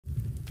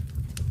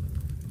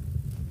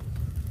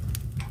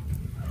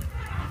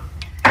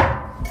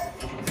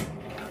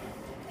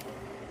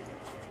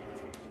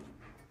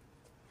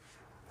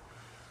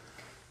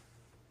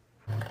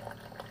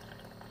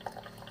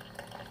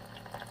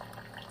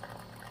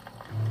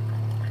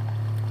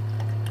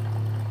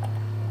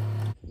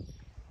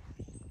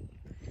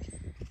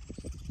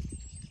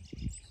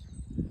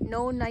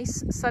No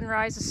nice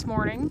sunrise this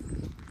morning,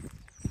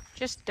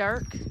 just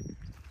dark,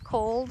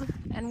 cold,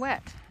 and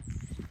wet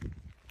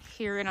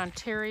here in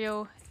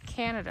Ontario,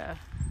 Canada.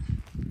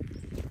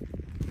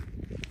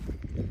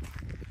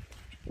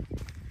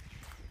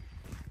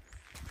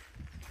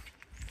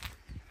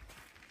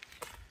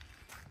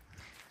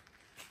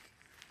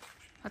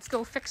 Let's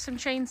go fix some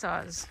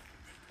chainsaws.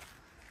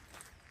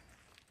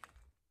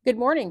 Good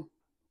morning.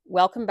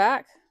 Welcome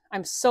back.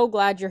 I'm so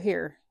glad you're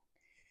here.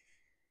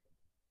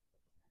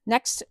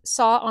 Next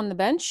saw on the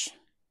bench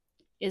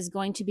is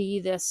going to be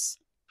this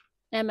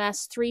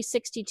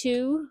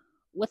MS362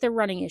 with a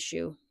running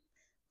issue.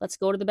 Let's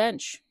go to the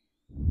bench.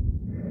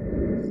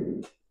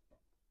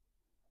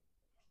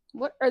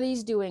 What are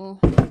these doing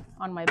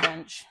on my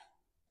bench?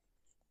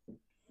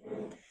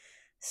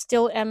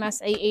 Stihl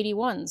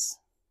MS881s.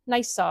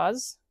 Nice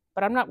saws,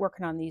 but I'm not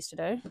working on these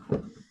today.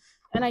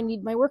 And I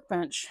need my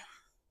workbench.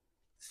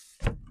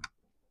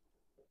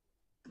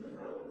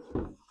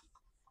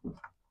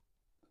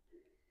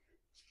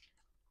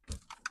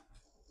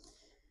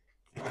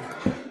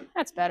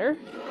 That's better.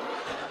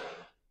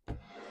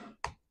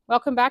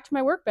 Welcome back to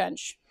my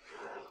workbench.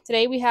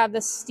 Today we have the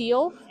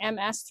Stihl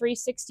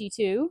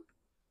MS362.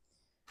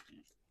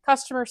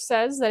 Customer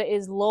says that it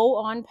is low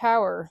on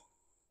power,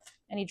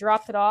 and he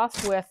dropped it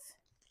off with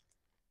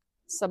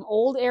some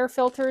old air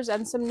filters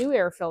and some new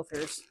air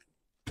filters.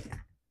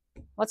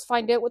 Let's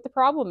find out what the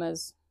problem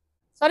is.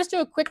 So I'll just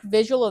do a quick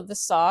visual of the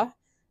saw.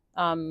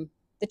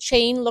 The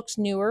chain looks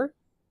newer.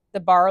 The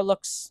bar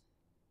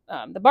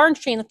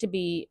and chain look to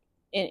be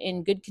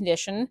in good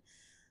condition.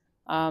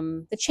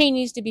 The chain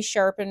needs to be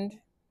sharpened.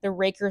 The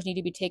rakers need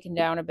to be taken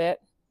down a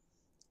bit.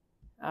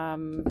 I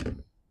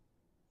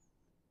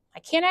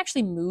can't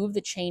actually move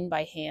the chain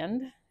by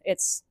hand.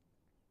 It's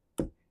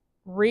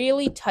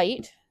really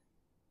tight,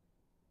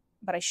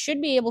 but I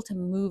should be able to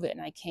move it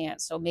and I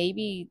can't. So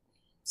maybe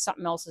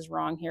something else is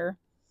wrong here.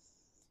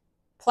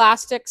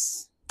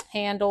 Plastics,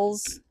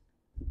 handles,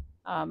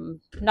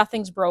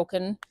 nothing's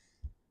broken.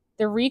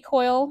 The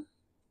recoil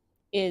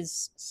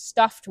is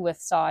stuffed with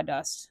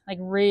sawdust, like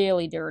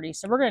really dirty.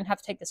 So we're going to have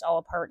to take this all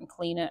apart and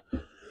clean it.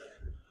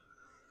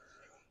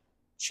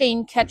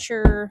 Chain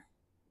catcher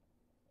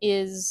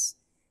is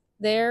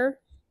there.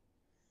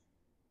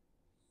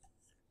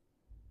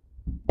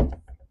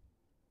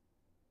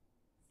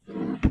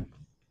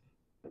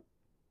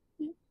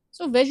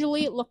 So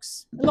visually it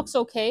looks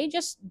okay,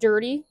 just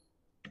dirty.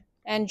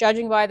 And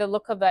judging by the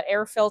look of that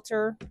air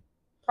filter,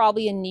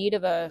 probably in need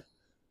of a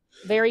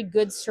very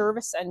good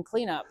service and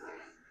cleanup.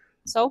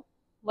 So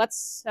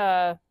let's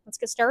get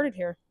started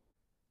here.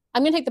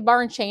 I'm going to take the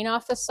bar and chain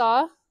off the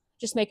saw,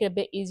 just make it a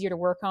bit easier to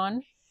work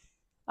on.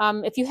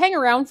 If you hang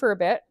around for a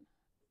bit,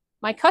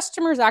 my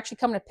customer is actually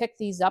coming to pick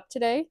these up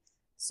today.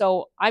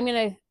 So I'm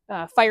going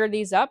to fire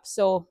these up.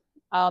 So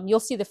you'll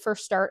see the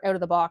first start out of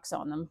the box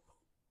on them.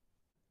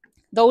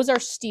 Those are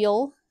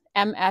Stihl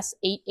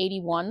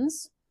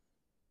MS881s.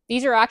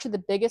 These are actually the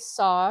biggest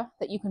saw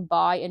that you can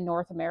buy in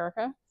North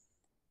America.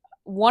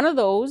 One of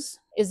those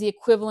is the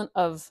equivalent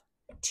of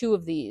 2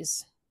 of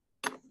these.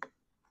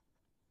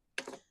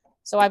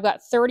 So I've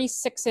got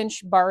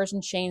 36-inch bars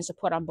and chains to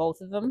put on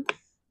both of them.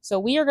 So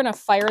we are going to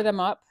fire them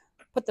up,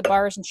 put the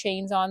bars and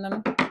chains on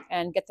them,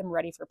 and get them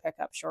ready for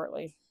pickup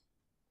shortly.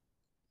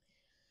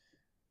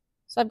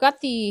 So I've got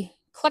the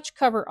clutch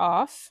cover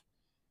off.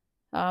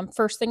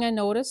 First thing I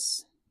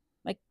notice,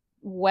 like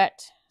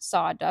wet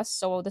sawdust.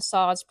 So the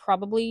saw is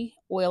probably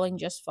oiling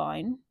just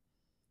fine,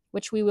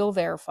 which we will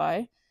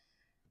verify.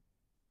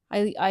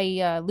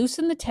 I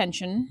loosen the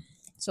tension,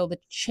 so the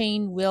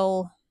chain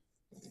will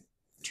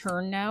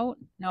turn now.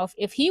 Now,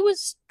 if he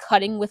was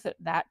cutting with it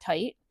that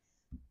tight,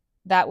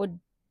 that would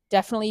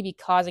definitely be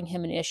causing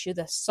him an issue.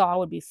 The saw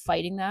would be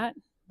fighting that.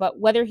 But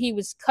whether he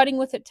was cutting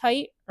with it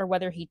tight or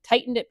whether he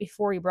tightened it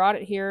before he brought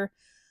it here,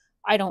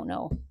 I don't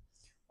know.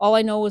 All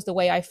I know is the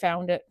way I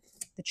found it,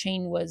 the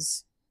chain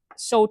was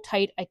so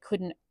tight I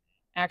couldn't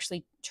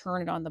actually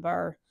turn it on the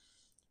bar.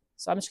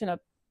 So I'm just going to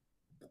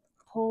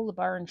pull the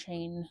bar and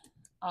chain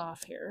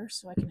off here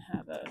so I can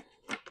have a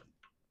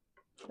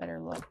better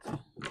look.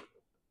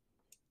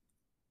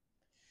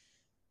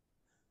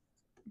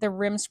 The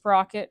rim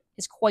sprocket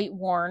is quite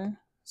worn,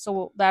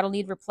 so that'll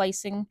need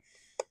replacing.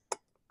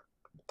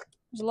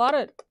 There's a lot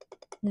of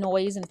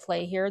noise and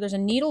play here. There's a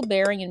needle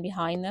bearing in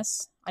behind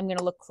this. I'm going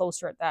to look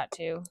closer at that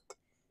too.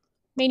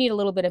 May need a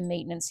little bit of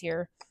maintenance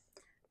here.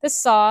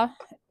 This saw,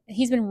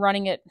 he's been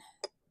running it,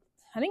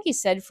 I think he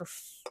said for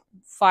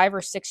 5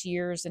 or 6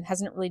 years and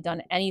hasn't really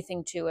done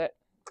anything to it.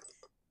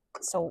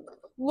 So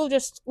we'll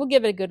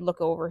give it a good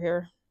look over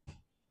here.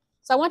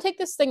 So I want to take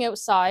this thing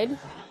outside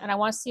and I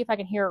want to see if I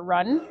can hear it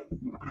run.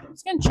 I'm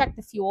just going to check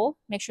the fuel,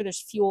 make sure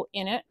there's fuel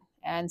in it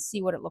and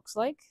see what it looks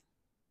like.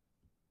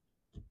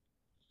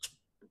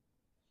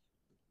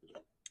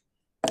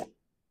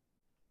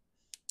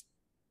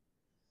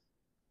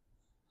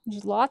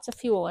 There's lots of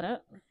fuel in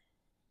it.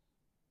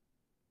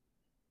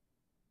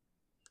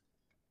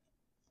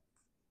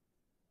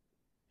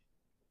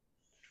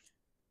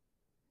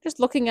 Just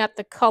looking at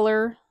the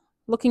color,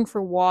 looking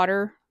for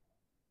water.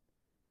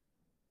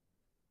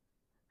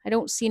 I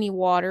don't see any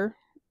water.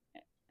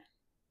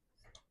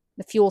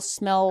 The fuel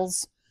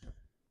smells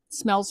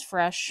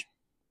fresh.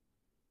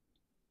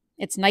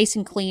 It's nice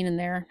and clean in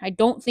there. I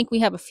don't think we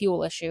have a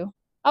fuel issue.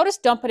 I'll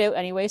just dump it out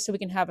anyway so we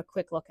can have a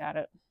quick look at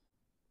it.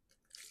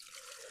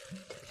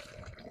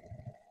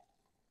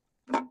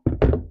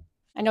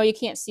 I know you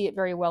can't see it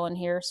very well in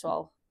here, so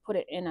I'll put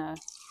it in a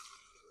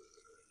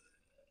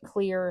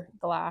clear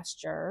glass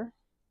jar.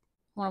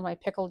 One of my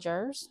pickle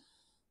jars.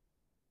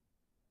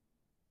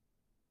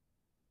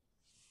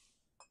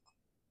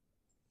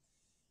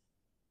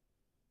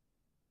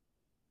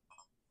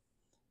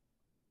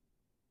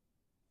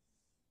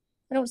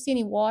 I don't see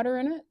any water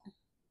in it.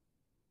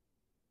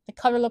 The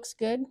color looks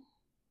good.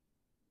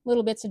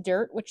 Little bits of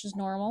dirt, which is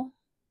normal.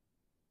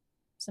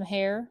 Some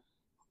hair.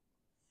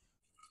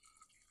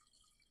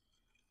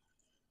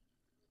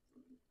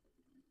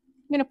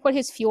 I'm going to put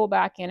his fuel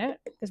back in it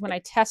because when I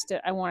test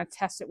it, I want to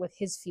test it with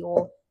his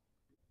fuel.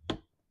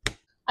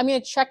 I'm going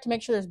to check to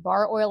make sure there's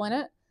bar oil in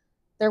it.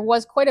 There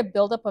was quite a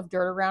buildup of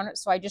dirt around it,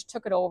 so I just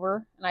took it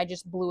over and I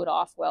just blew it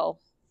off well.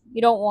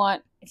 You don't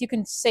want, if you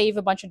can save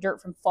a bunch of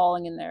dirt from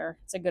falling in there,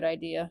 it's a good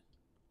idea.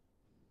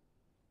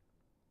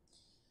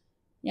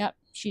 Yep,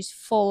 she's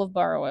full of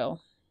bar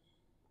oil.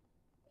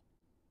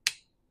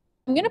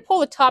 I'm going to pull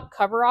the top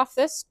cover off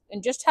this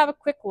and just have a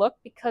quick look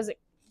because it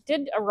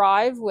did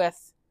arrive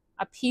with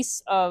a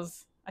piece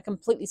of a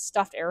completely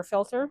stuffed air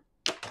filter.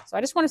 So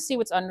I just want to see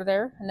what's under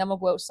there and then we'll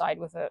go outside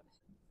with it.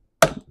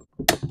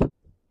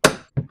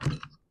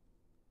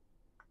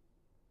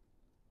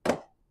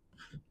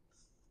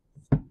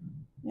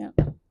 Yeah.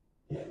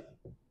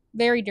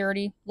 Very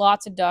dirty,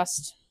 lots of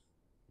dust.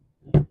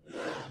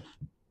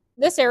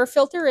 This air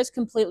filter is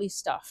completely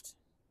stuffed.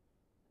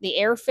 The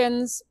air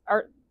fins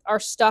are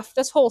stuffed.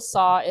 This whole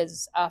saw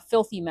is a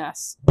filthy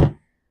mess.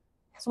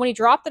 So when he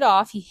dropped it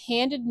off, he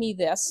handed me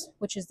this,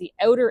 which is the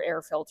outer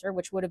air filter,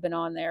 which would have been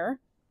on there.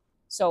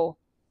 So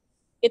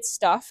it's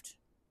stuffed.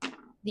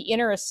 The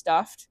inner is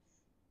stuffed.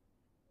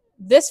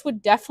 This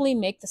would definitely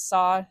make the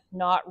saw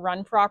not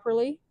run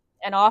properly.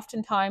 And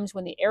oftentimes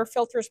when the air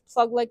filter is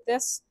plugged like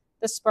this,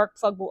 the spark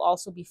plug will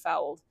also be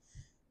fouled.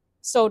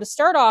 So to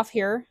start off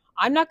here,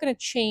 I'm not going to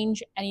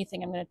change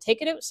anything. I'm going to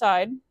take it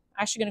outside. I'm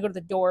actually going to go to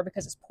the door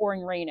because it's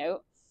pouring rain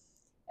out.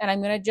 And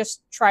I'm going to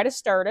just try to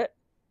start it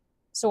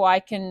so I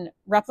can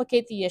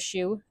replicate the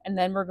issue. And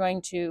then we're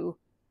going to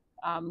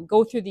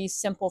go through these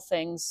simple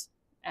things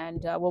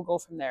and we'll go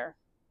from there.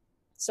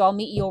 So I'll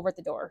meet you over at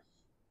the door.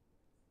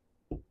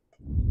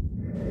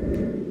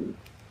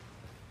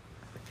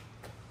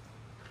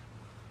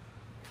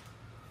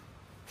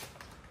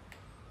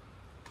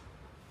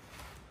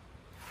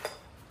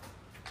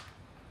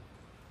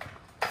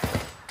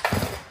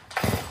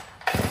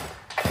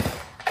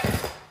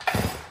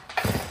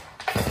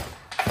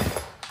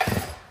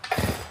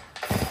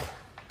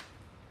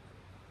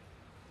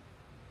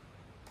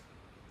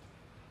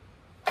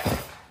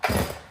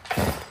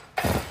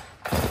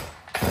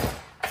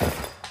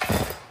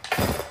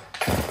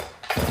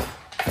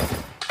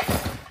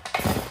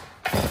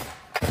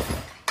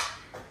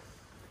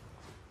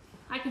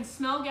 I can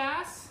smell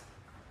gas.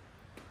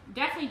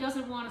 Definitely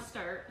doesn't want to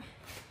start.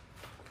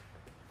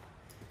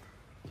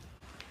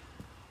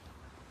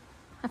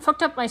 I've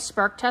hooked up my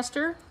spark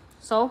tester.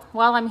 So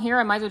while I'm here,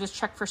 I might as well just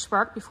check for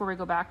spark before we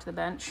go back to the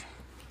bench.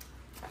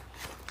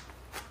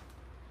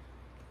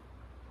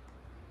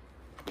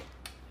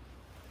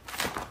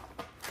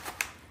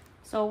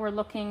 So we're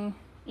looking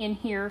in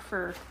here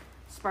for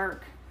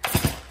spark.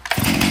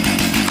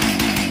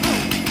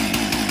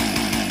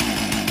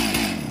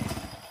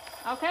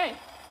 Okay.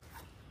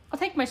 I'll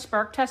take my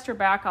spark tester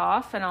back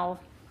off and I'll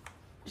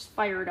just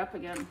fire it up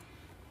again.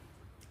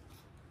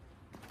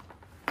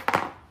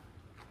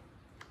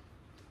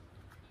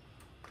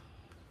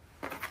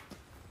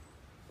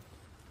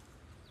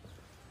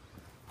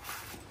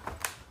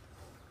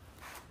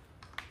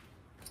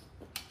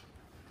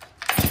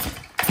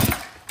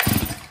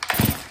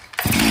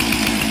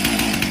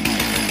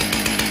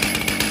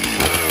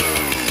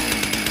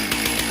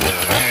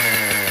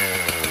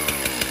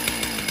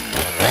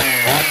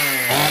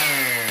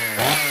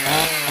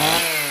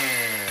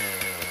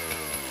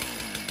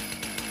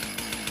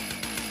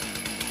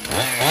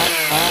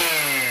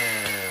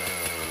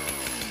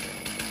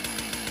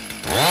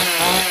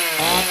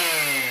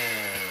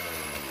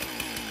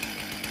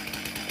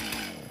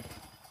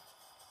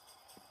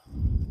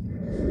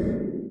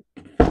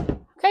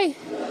 Okay,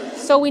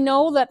 so we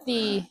know that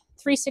the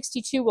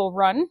 362 will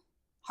run.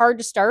 Hard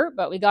to start,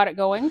 but we got it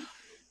going.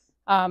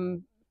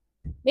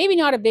 Maybe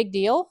not a big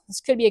deal.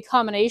 This could be a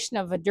combination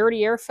of a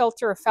dirty air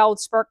filter, a fouled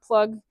spark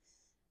plug,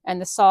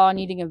 and the saw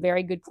needing a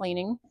very good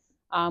cleaning.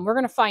 We're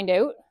going to find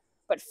out.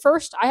 But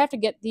first, I have to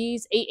get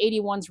these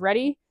 881s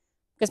ready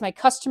because my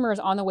customer is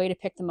on the way to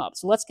pick them up.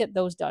 So let's get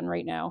those done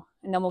right now,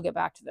 and then we'll get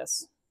back to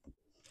this.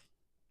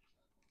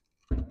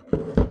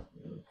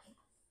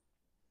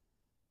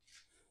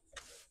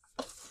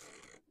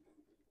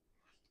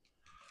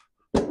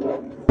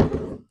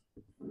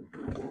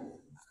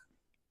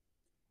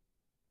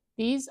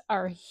 These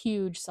are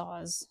huge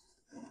saws.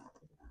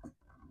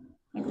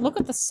 look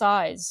at the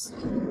size.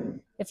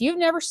 If you've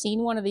never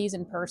seen one of these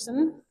in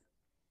person,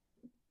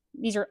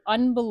 these are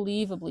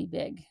unbelievably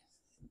big.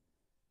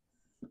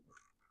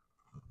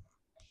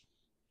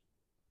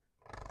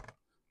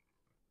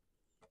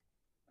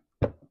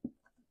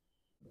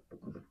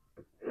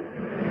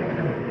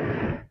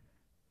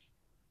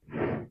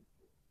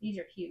 These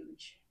are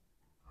huge.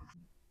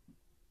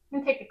 I'm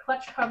going to take the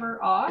clutch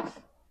cover off,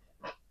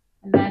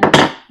 and then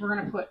we're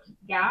going to put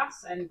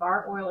gas and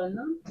bar oil in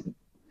them.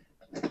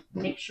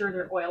 Make sure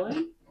they're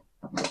oiling.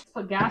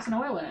 Put gas and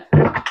oil in it.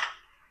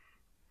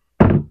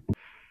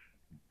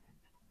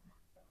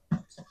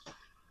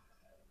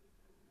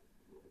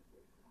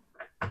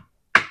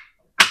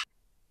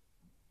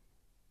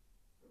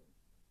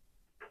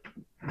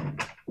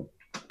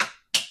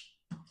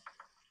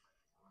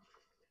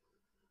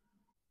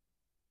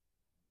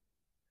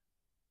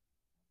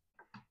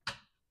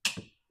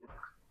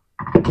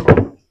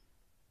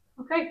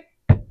 Okay,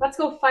 let's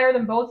go fire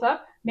them both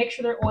up. Make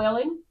sure they're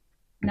oiling.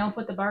 Now we'll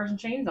put the bars and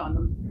chains on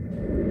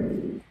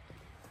them.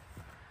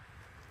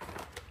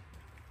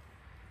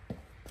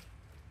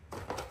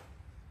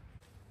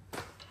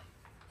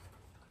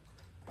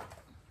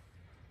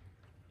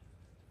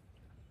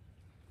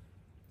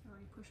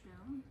 Already push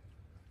down.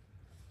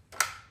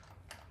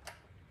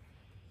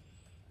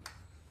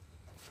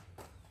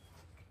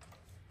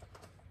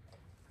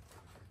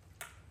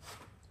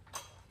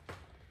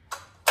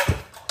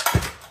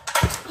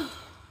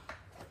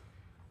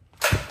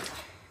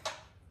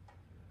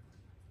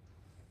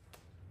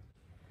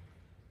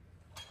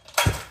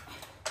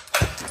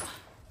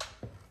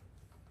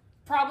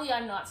 Probably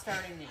I'm not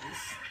starting these,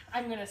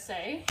 I'm going to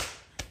say.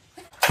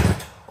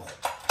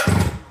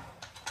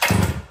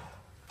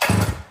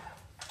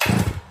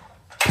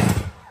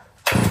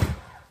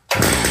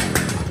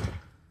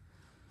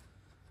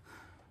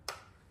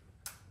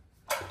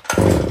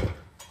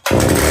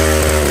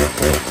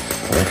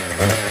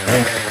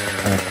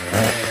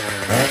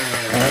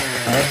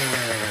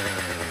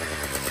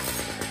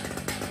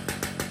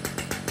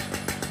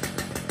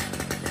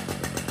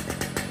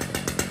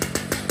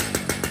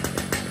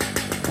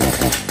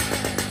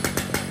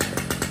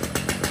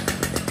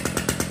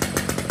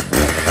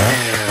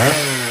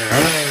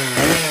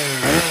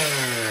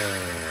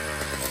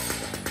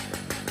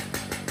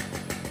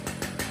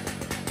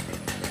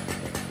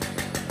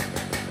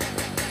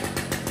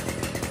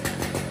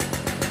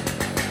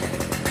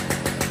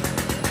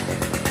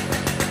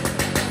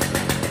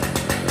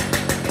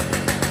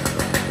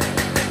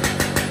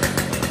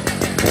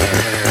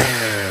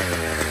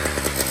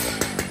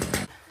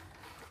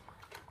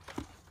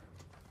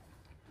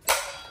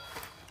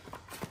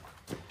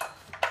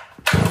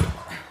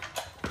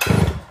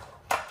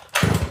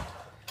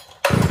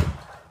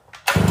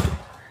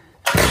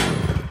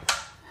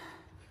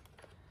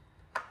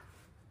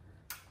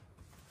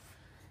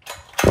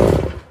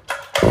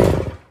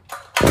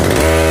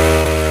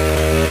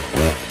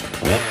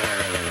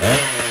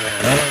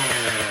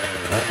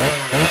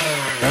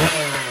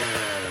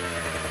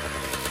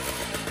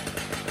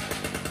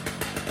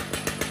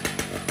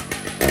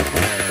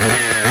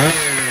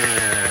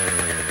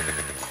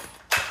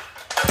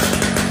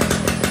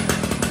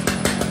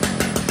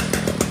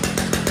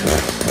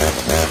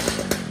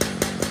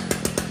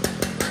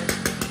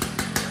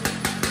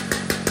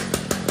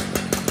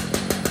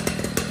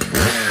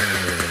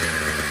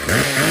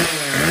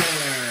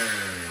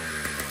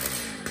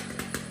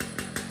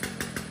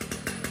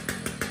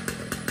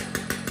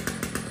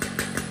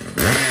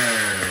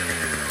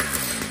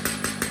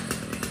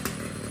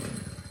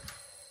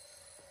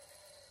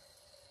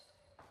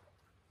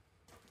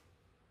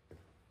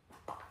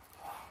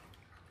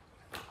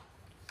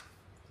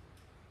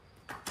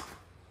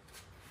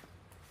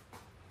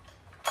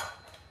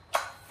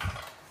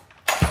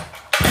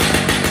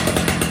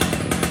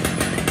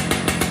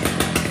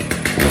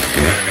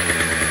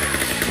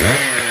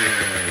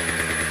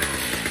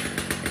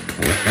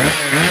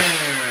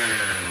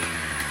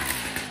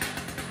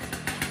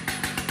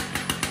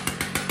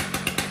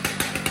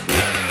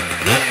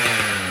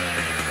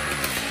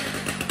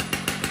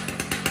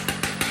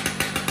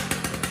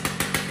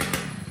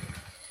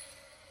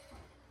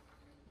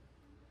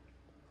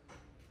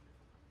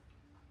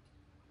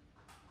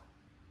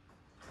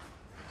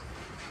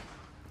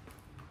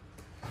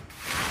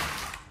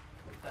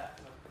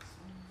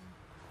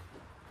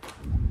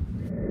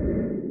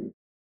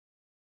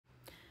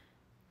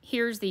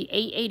 Here's the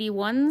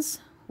 881s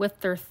with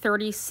their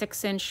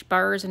 36-inch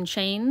bars and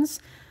chains.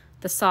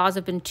 The saws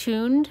have been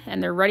tuned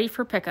and they're ready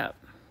for pickup.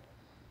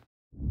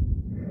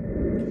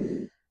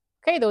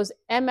 Okay, those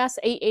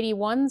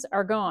MS881s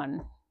are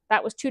gone.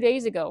 That was 2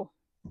 days ago.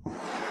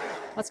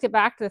 Let's get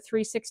back to the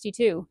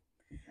 362.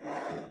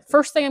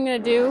 First thing I'm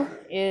going to do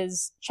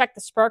is check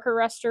the spark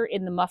arrestor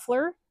in the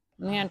muffler.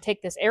 I'm going to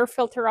take this air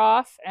filter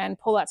off and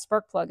pull that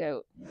spark plug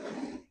out.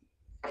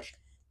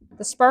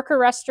 The spark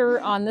arrestor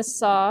on this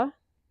saw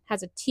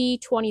has a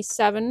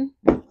T27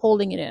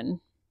 holding it in.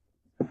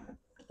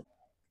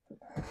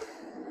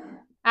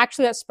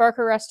 Actually, that spark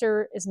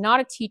arrestor is not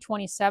a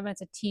T27,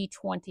 it's a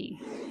T20.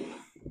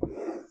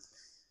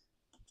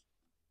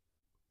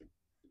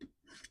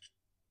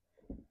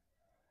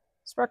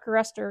 Spark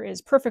arrestor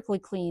is perfectly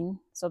clean,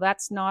 so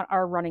that's not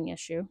our running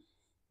issue.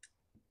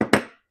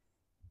 I'm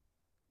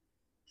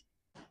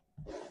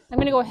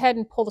going to go ahead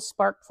and pull the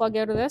spark plug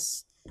out of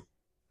this,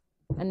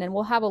 and then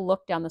we'll have a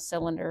look down the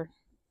cylinder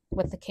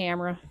with the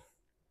camera.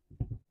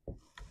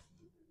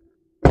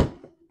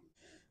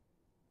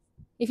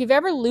 If you've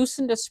ever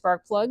loosened a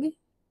spark plug,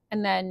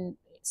 and then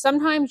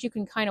sometimes you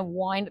can kind of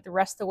wind it the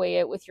rest of the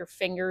way out with your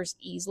fingers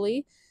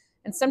easily,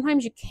 and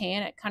sometimes you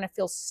can, it kind of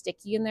feels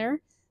sticky in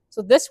there.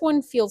 So this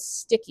one feels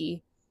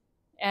sticky,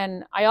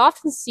 and I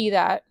often see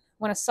that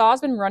when a saw's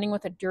been running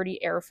with a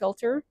dirty air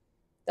filter,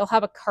 they'll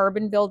have a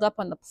carbon buildup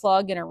on the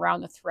plug and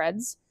around the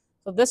threads.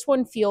 So this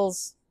one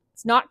feels,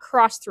 it's not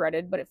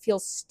cross-threaded, but it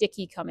feels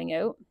sticky coming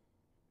out.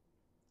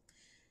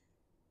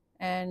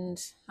 And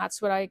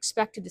that's what I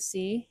expected to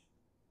see.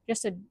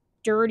 Just a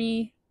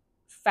dirty,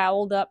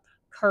 fouled up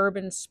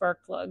carbon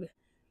spark plug.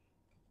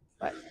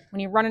 But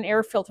when you run an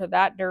air filter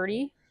that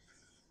dirty,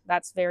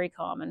 that's very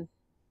common.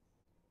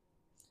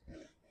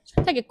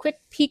 So take a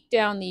quick peek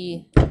down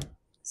the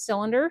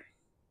cylinder.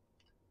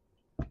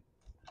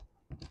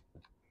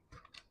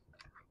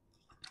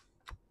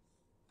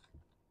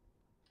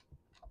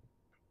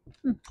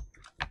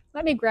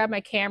 Let me grab my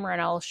camera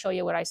and I'll show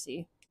you what I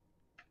see.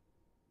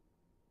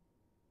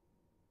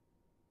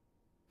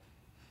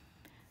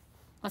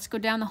 Let's go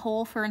down the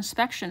hole for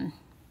inspection.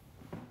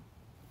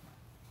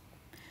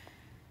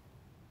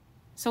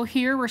 So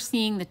here we're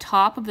seeing the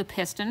top of the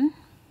piston.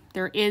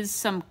 There is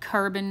some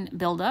carbon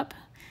buildup.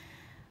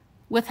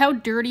 With how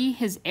dirty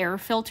his air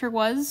filter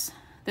was,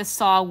 this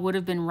saw would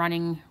have been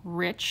running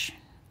rich,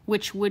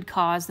 which would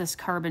cause this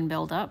carbon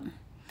buildup.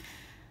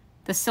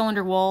 The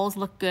cylinder walls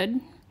look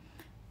good.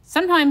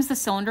 Sometimes the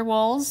cylinder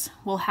walls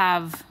will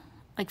have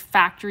like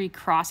factory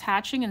cross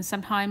hatching, and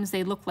sometimes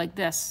they look like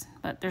this,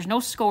 but there's no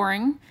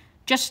scoring,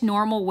 just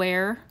normal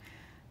wear.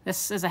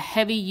 This is a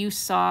heavy use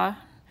saw,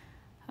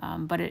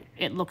 but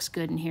it looks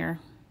good in here.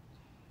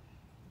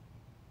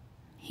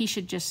 He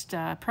should just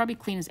probably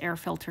clean his air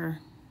filter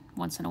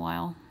once in a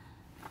while.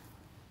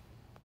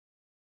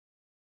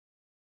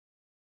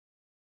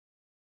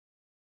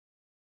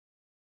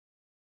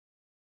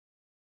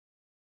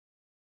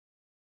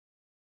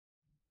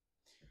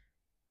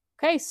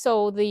 Okay,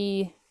 so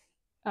the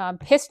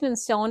piston and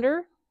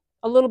cylinder,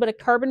 a little bit of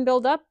carbon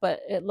buildup,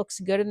 but it looks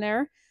good in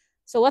there.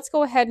 So let's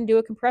go ahead and do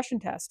a compression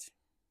test.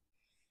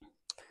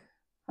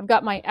 I've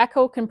got my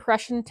Echo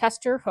compression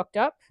tester hooked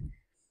up.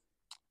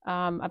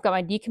 I've got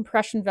my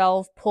decompression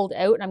valve pulled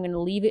out, and I'm going to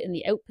leave it in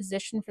the out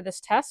position for this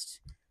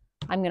test.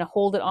 I'm going to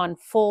hold it on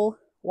full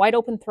wide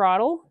open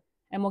throttle,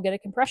 and we'll get a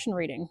compression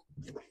reading.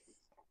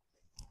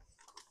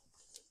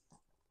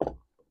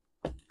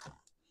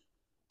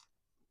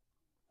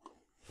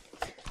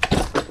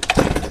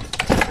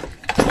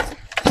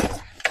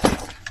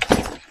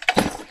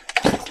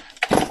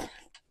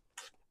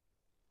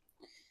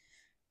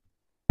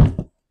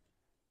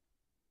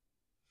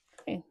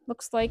 Okay,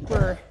 looks like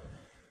we're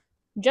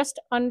just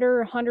under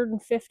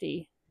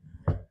 150.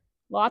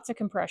 Lots of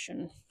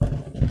compression.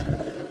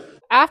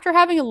 After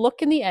having a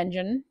look in the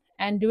engine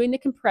and doing the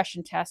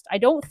compression test, I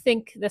don't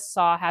think this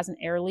saw has an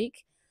air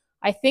leak.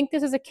 I think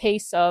this is a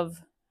case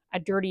of a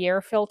dirty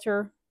air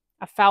filter,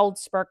 a fouled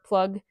spark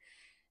plug,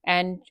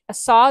 and a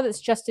saw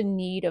that's just in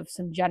need of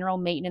some general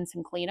maintenance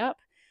and cleanup.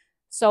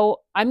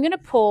 So I'm going to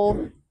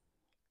pull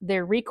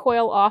the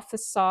recoil off the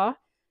saw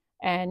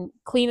and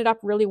clean it up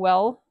really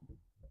well,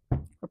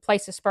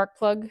 replace the spark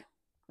plug,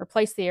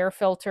 replace the air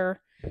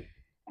filter,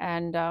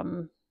 and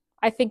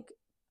I think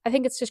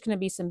it's just going to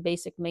be some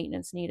basic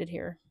maintenance needed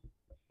here.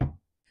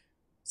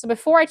 So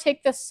before I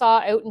take this saw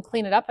out and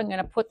clean it up, I'm going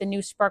to put the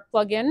new spark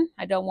plug in.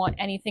 I don't want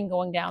anything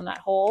going down that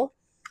hole.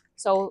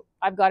 So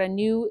I've got a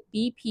new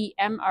BP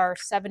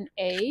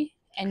MR7A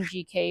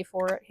NGK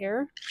for it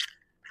here.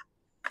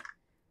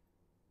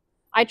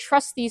 I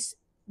trust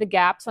the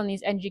gaps on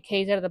these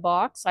NGKs out of the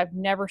box. I've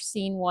never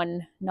seen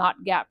one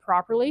not gap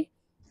properly.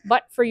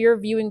 But for your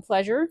viewing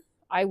pleasure,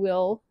 I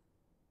will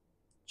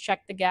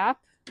check the gap.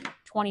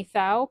 20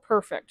 thou,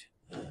 perfect.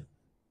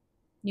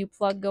 New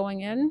plug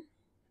going in.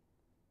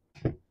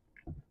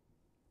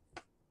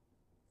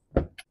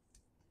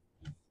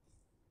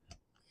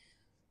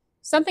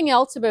 Something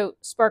else about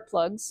spark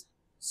plugs.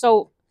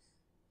 So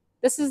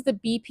this is the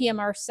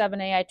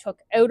BPMR7A I took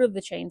out of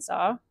the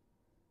chainsaw.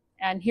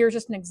 And here's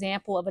just an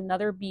example of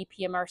another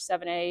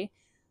BPMR7A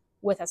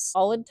with a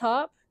solid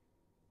top.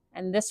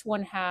 And this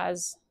one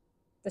has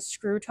the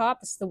screw top.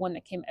 This is the one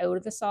that came out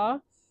of the saw.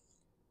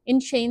 In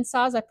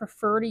chainsaws, I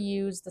prefer to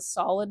use the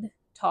solid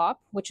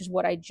top, which is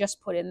what I just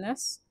put in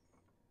this.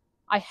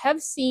 I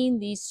have seen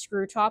these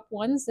screw top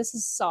ones. This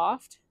is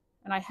soft,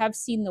 and I have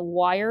seen the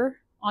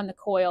wire on the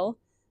coil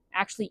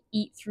actually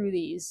eat through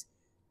these.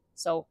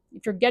 So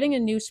if you're getting a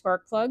new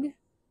spark plug,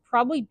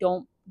 probably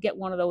don't get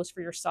one of those for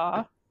your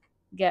saw.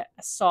 Get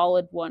a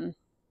solid one.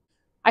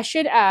 I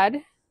should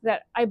add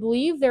that I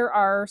believe there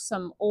are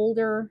some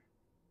older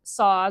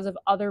saws of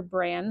other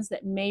brands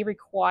that may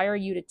require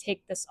you to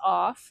take this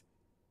off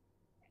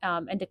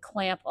and to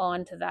clamp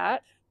onto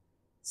that.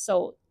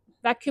 So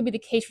that could be the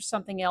case for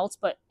something else,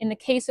 but in the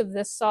case of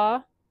this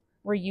saw,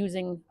 we're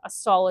using a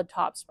solid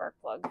top spark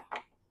plug.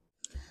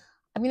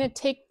 I'm going to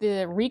take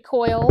the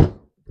recoil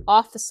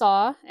off the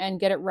saw and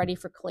get it ready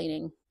for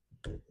cleaning.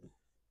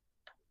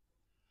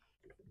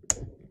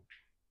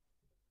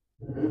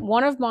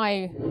 One of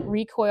my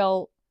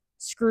recoil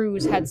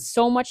screws had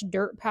so much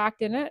dirt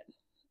packed in it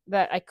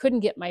that I couldn't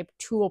get my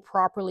tool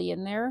properly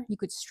in there. You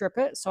could strip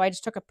it, so I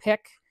just took a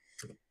pick,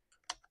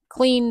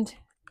 cleaned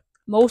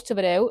most of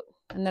it out,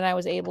 and then I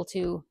was able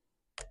to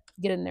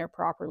get in there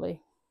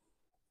properly.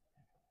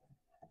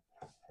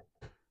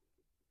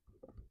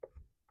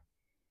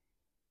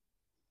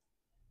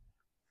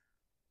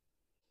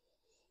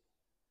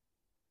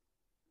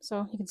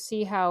 So you can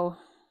see how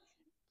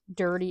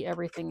dirty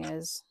everything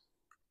is.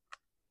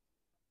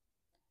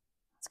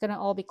 It's going to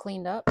all be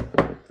cleaned up.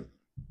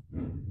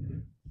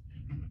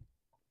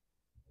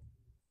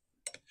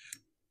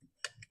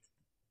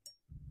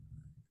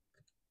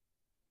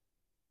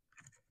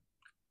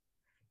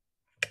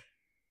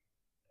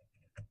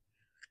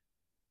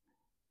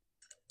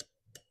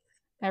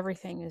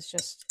 Everything is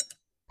just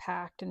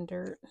packed in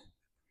dirt.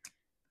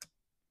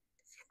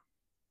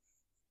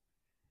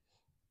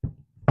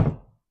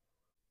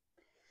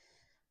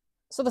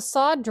 So the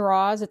saw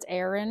draws its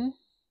air in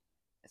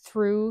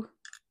through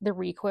the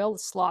recoil, the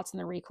slots in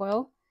the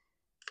recoil,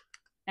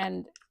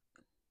 and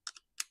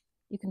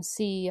you can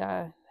see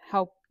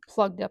how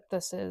plugged up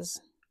this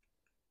is.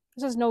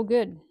 This is no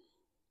good.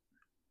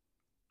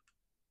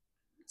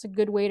 It's a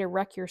good way to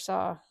wreck your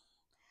saw.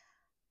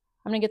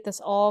 I'm gonna get this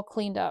all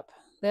cleaned up.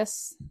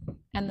 This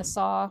and the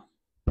saw.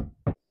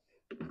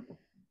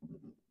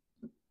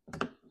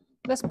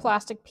 This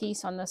plastic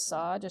piece on this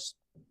saw just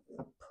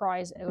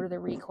pries out of the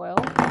recoil.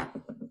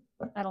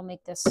 That'll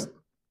make this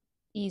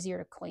easier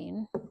to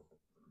clean.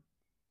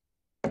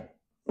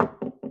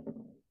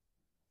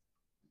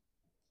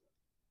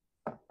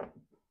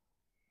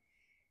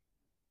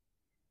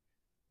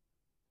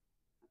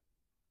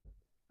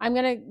 I'm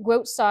going to go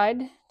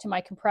outside to my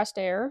compressed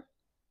air.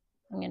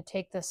 I'm going to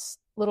take this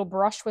little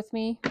brush with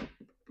me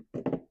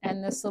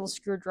and this little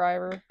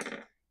screwdriver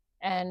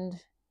and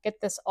get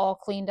this all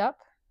cleaned up.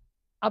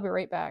 I'll be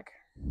right back.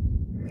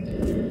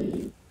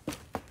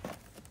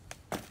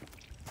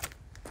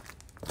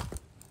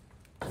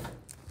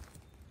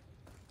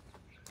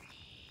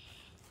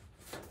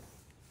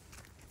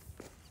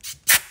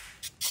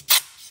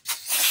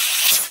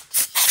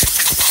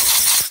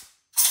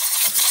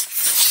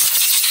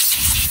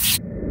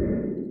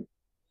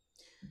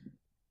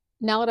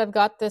 Now that I've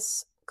got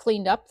this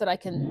cleaned up that I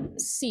can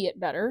see it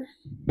better,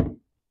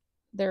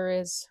 there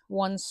is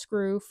one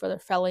screw for the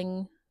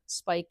felling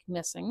spike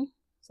missing,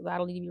 so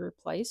that'll need to be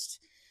replaced.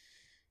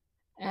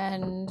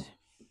 And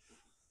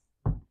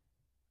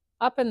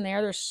up in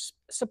there, there's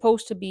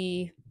supposed to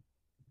be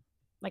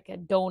like a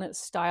donut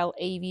style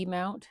AV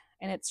mount,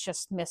 and it's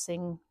just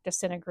missing,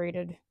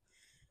 disintegrated.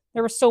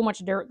 There was so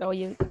much dirt though,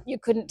 you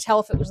couldn't tell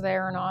if it was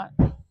there or not.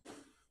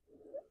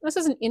 This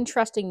is an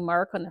interesting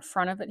mark on the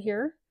front of it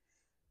here.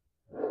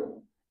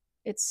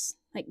 It's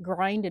like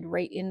grinded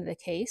right into the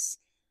case.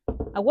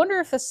 I wonder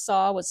if this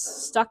saw was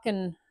stuck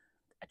in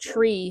a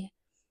tree.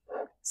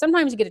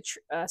 Sometimes you get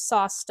a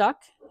saw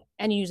stuck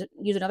and you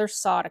use another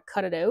saw to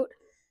cut it out,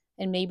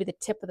 and maybe the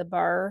tip of the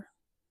bar,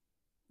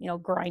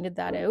 grinded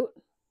that out.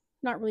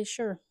 Not really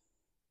sure.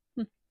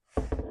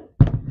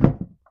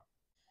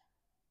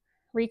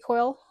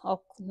 Recoil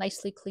all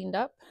nicely cleaned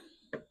up.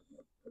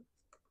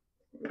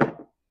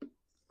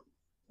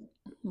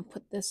 I'll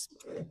put this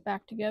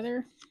back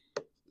together.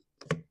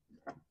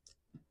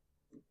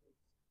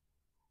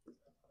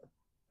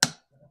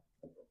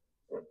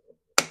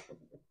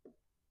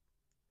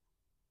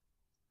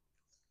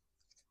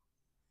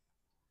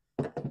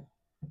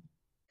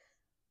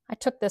 I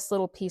took this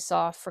little piece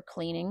off for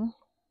cleaning.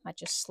 That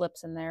just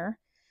slips in there.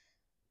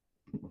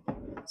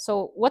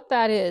 So what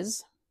that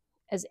is,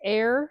 as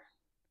air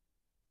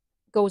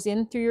goes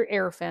in through your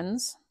air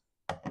fins,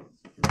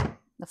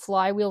 the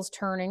flywheel's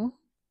turning,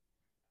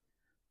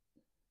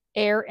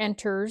 air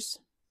enters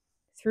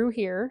through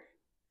here,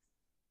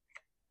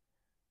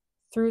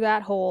 through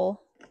that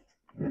hole,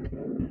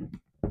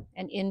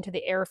 and into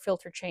the air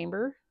filter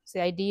chamber. So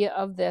the idea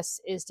of this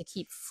is to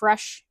keep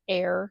fresh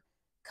air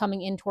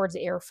coming in towards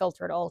the air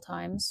filter at all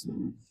times.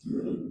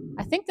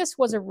 I think this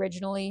was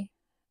originally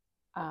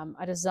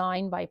a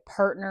design by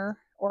Partner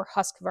or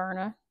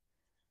Husqvarna,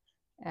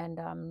 and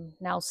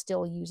now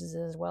Stihl uses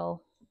it as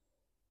well.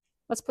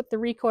 Let's put the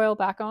recoil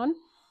back on.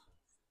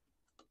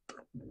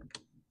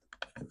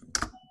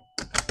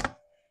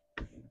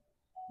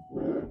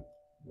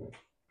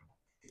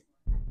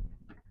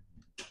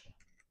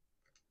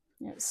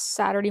 It's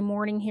Saturday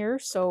morning here,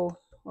 so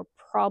we're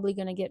probably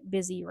going to get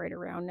busy right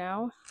around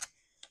now.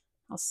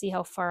 I'll see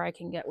how far I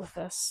can get with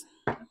this.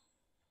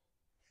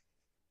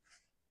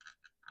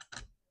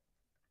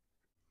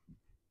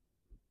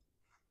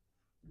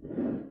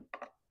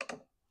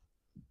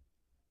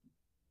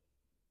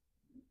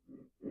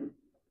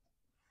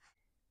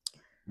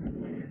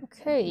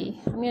 Okay,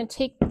 I'm going to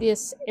take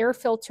this air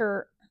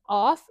filter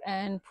off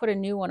and put a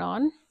new one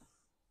on.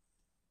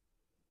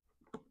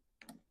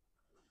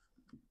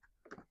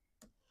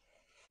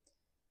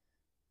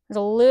 There's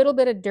a little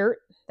bit of dirt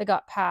that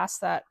got past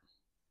that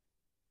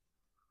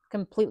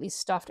completely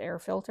stuffed air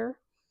filter.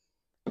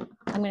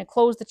 I'm going to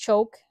close the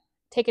choke,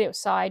 take it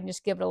outside, and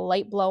just give it a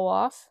light blow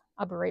off.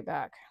 I'll be right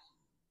back.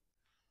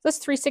 This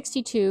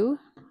 362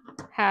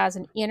 has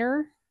an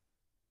inner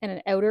and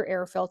an outer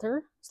air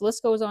filter. So this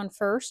goes on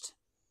first,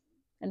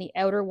 and the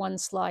outer one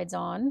slides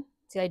on.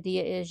 So the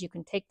idea is you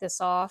can take this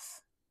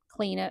off,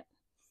 clean it.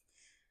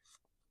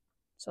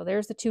 So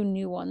there's the two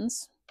new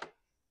ones.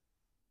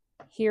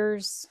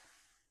 Here's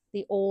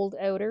the old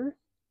outer,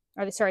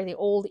 or the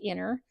old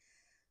inner.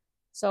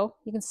 So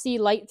you can see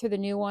light through the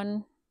new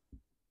one.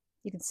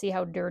 You can see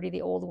how dirty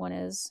the old one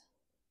is.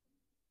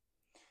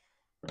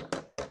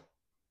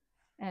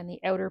 And the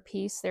outer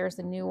piece, there's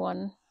the new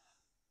one.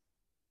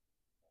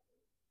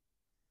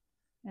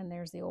 And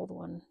there's the old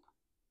one.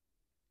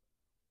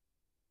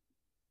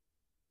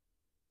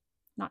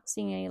 Not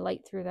seeing any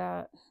light through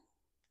that.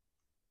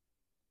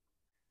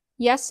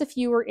 Yes, if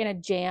you were in a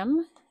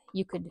jam,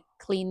 you could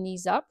clean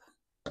these up.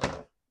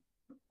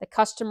 The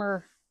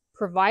customer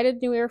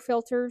provided new air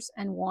filters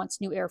and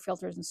wants new air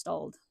filters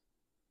installed.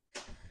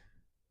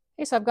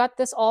 Okay, so I've got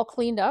this all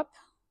cleaned up.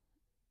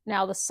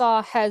 Now the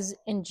saw has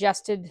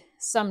ingested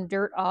some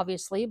dirt,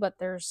 obviously, but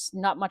there's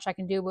not much I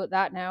can do about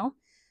that now.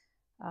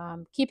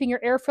 Keeping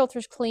your air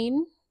filters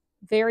clean,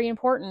 very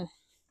important.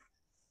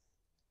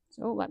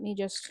 So let me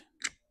just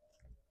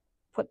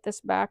put this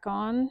back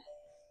on.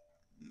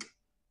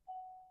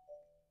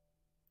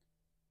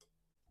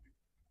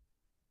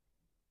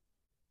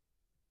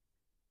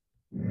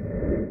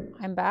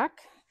 I'm back.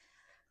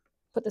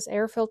 Put this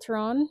air filter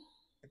on.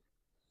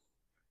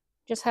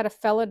 Just had a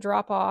fella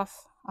drop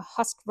off a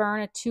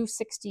Husqvarna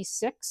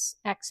 266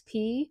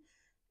 XP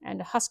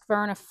and a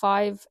Husqvarna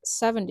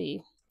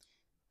 570.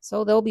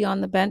 So they'll be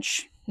on the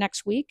bench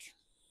next week.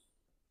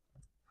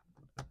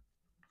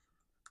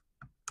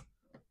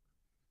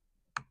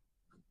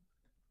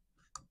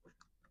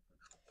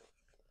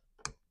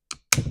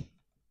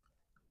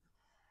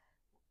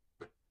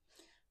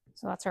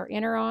 So that's our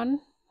inner on.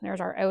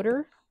 There's our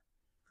outer.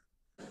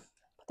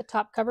 Put the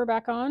top cover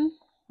back on.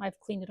 I've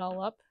cleaned it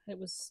all up. It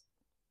was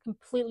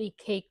completely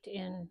caked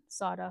in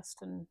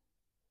sawdust and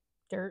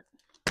dirt.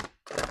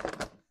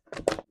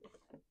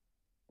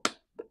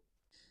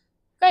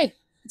 Okay,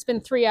 it's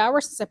been 3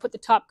 hours since I put the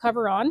top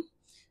cover on.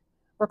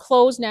 We're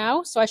closed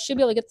now, so I should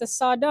be able to get this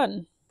saw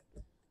done.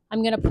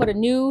 I'm going to put a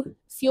new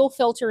fuel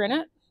filter in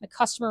it. The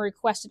customer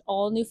requested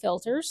all new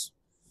filters.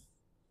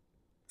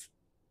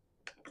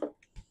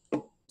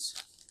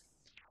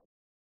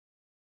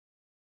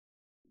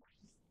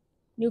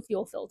 New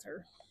fuel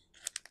filter.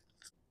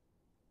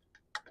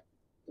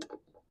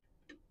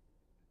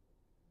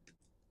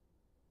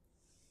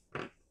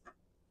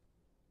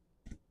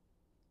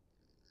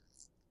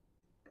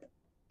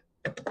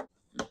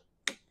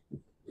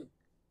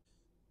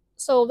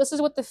 So this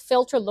is what the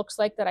filter looks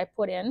like that I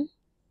put in.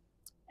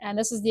 And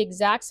this is the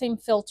exact same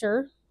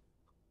filter,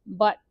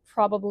 but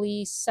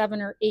probably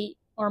 7 or 8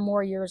 or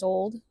more years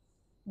old.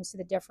 You see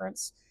the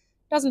difference.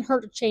 Doesn't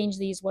hurt to change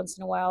these once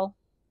in a while.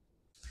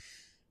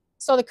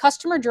 So the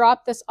customer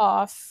dropped this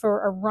off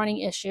for a running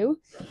issue.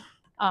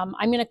 I'm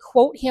going to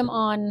quote him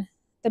on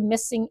the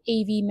missing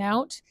AV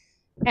mount,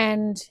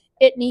 and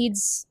it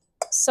needs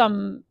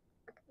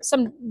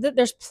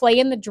there's play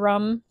in the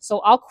drum. So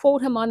I'll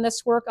quote him on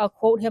this work. I'll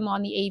quote him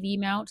on the AV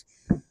mount.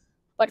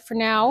 But for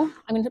now,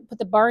 I'm going to put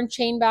the bar and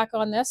chain back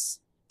on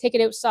this, take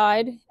it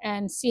outside,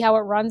 and see how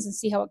it runs and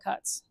see how it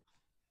cuts.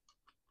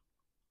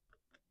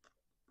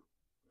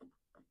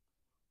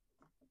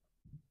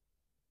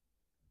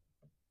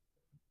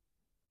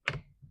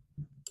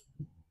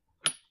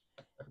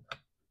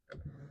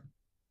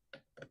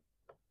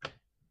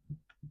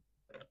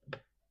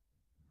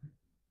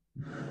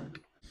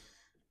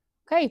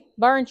 Okay,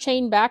 bar and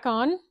chain back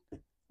on.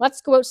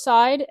 Let's go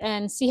outside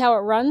and see how it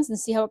runs and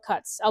see how it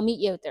cuts. I'll meet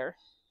you out there.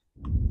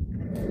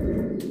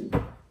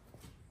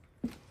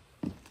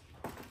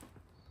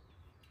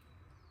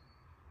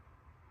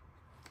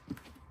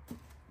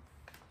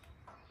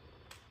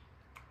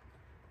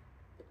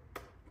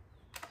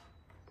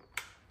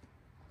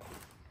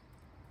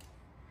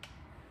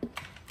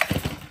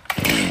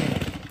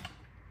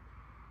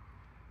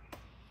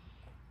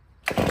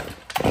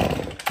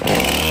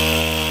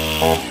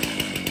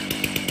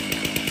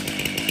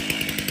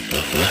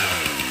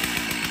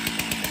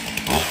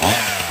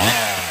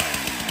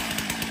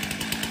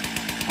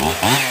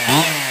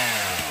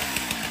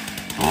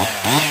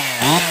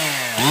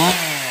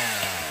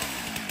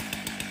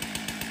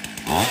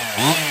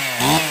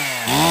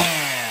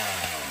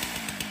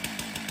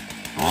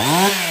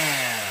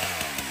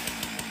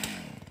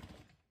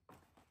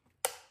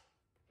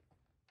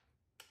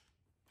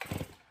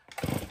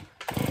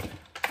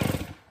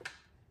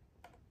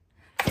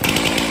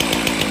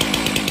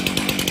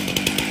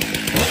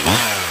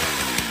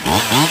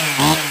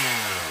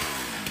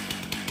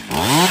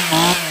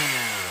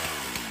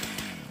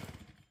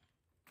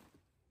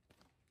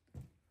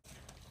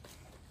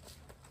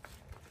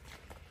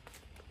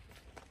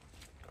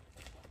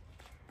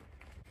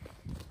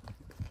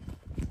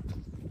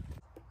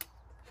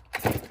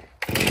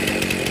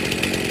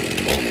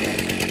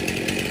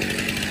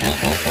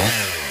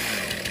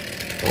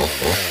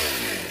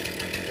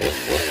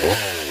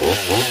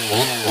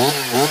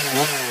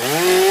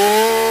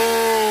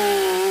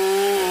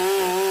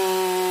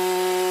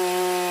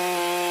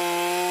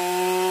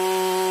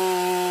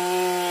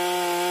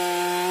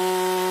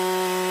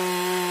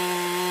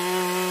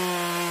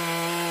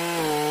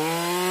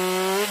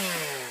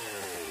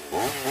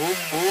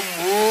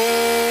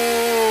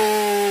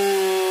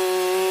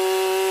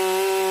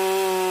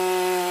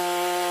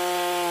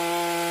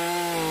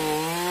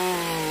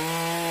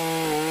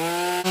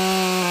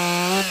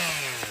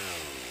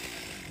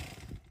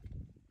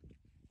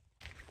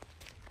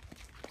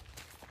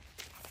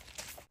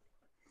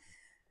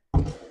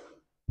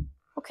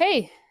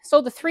 Okay,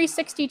 so the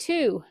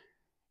 362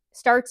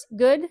 starts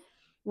good,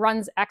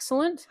 runs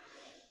excellent.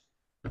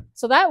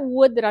 So that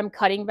wood that I'm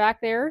cutting back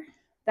there,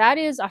 that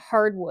is a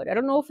hardwood. I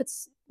don't know if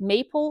it's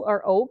maple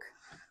or oak,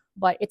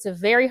 but it's a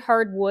very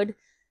hard wood,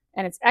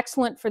 and it's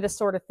excellent for this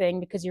sort of thing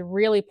because you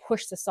really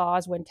push the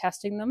saws when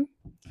testing them.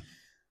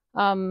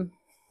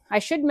 I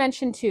should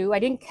mention too, I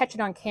didn't catch it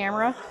on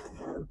camera,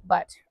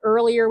 but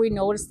earlier we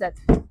noticed that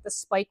the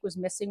spike was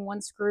missing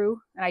one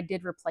screw, and I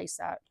did replace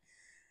that.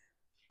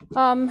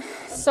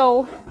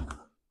 So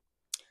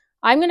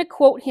I'm going to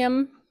quote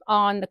him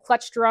on the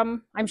clutch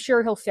drum. I'm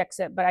sure he'll fix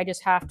it, but I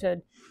just have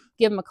to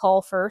give him a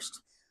call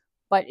first.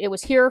 But it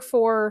was here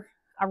for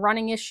a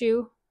running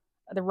issue.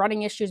 The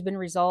running issue has been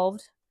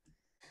resolved.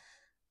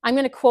 I'm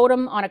going to quote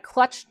him on a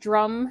clutch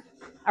drum,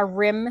 a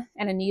rim,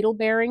 and a needle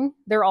bearing.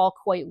 They're all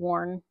quite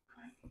worn.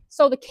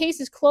 So the case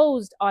is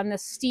closed on the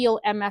Stihl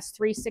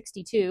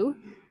MS362.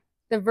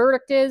 The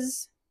verdict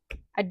is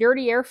a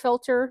dirty air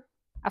filter,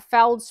 a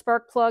fouled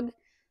spark plug,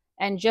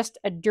 and just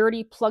a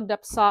dirty plugged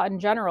up saw in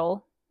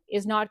general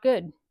is not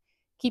good.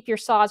 Keep your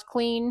saws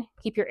clean,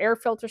 keep your air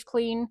filters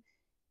clean,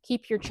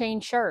 keep your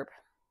chain sharp.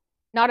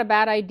 Not a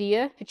bad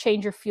idea to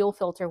change your fuel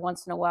filter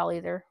once in a while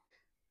either.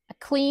 A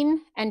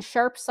clean and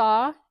sharp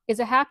saw is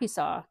a happy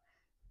saw.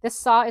 This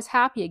saw is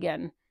happy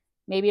again.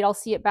 Maybe I'll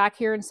see it back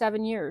here in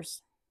 7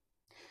 years.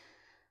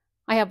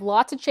 I have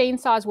lots of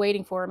chainsaws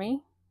waiting for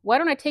me. Why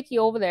don't I take you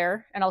over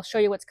there and I'll show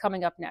you what's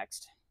coming up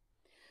next.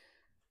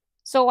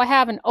 So I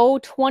have an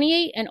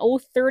 028 and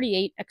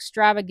 038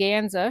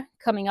 extravaganza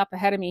coming up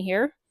ahead of me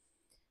here.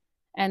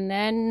 And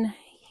then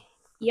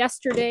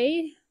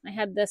yesterday I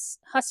had this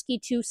Husky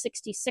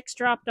 266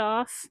 dropped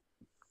off.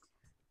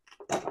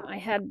 I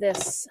had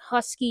this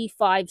Husky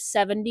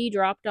 570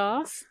 dropped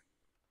off.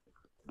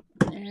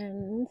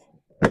 And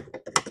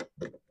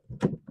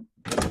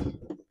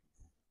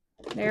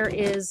there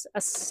is a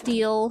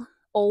Stihl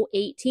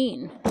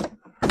 018.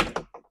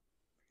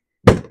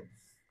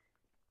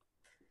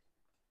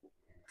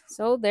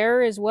 So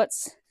there is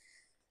what's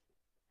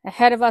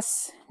ahead of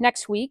us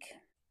next week.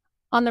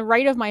 On the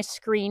right of my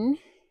screen,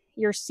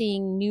 you're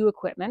seeing new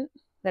equipment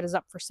that is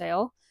up for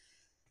sale.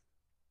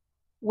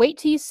 Wait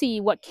till you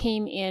see what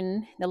came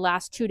in the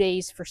last 2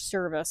 days for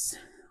service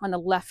on the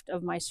left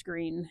of my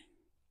screen.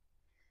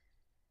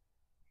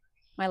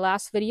 My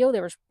last video,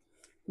 there was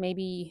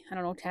maybe, I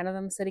don't know, 10 of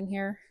them sitting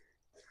here.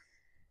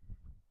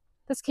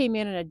 This came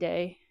in a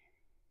day.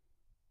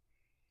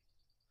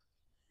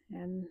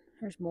 And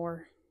there's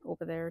more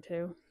over there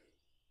too.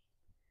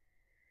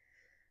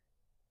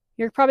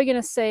 You're probably going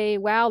to say,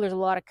 wow, there's a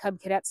lot of Cub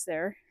Cadets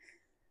there.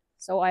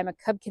 So I'm a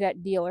Cub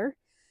Cadet dealer.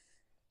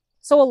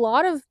 So a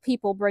lot of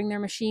people bring their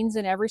machines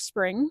in every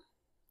spring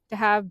to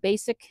have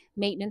basic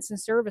maintenance and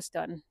service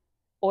done.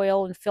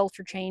 Oil and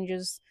filter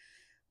changes,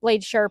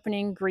 blade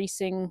sharpening,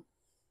 greasing,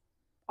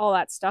 all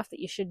that stuff that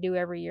you should do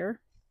every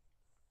year.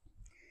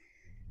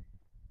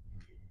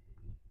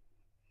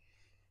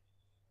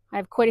 I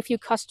have quite a few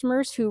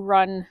customers who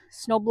run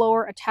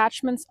snowblower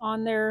attachments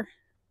on their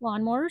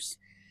lawnmowers.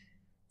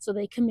 So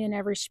they come in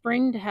every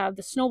spring to have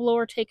the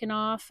snowblower taken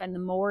off and the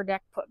mower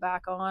deck put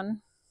back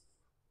on.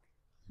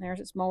 There's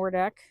its mower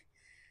deck.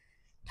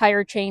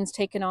 Tire chains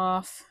taken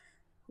off.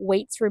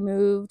 Weights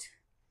removed.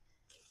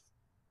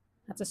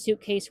 That's a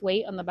suitcase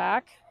weight on the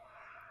back.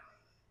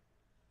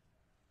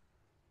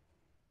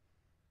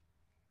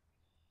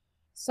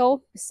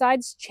 So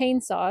besides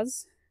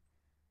chainsaws,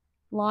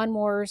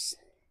 lawnmowers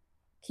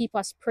keep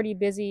us pretty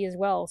busy as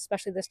well,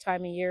 especially this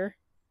time of year.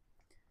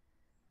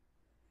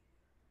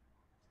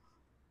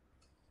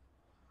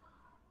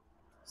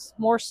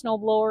 More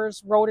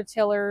snowblowers,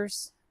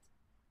 rototillers,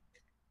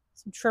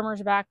 some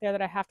trimmers back there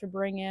that I have to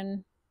bring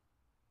in.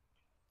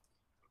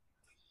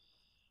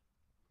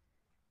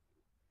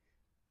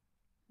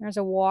 There's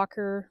a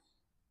Walker,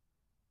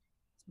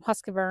 some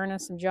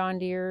Husqvarna, some John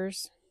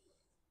Deeres.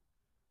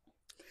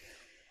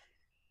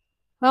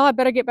 Well, I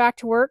better get back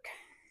to work.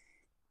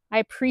 I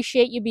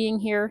appreciate you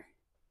being here.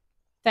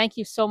 Thank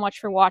you so much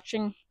for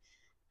watching.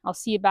 I'll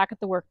see you back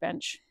at the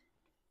workbench.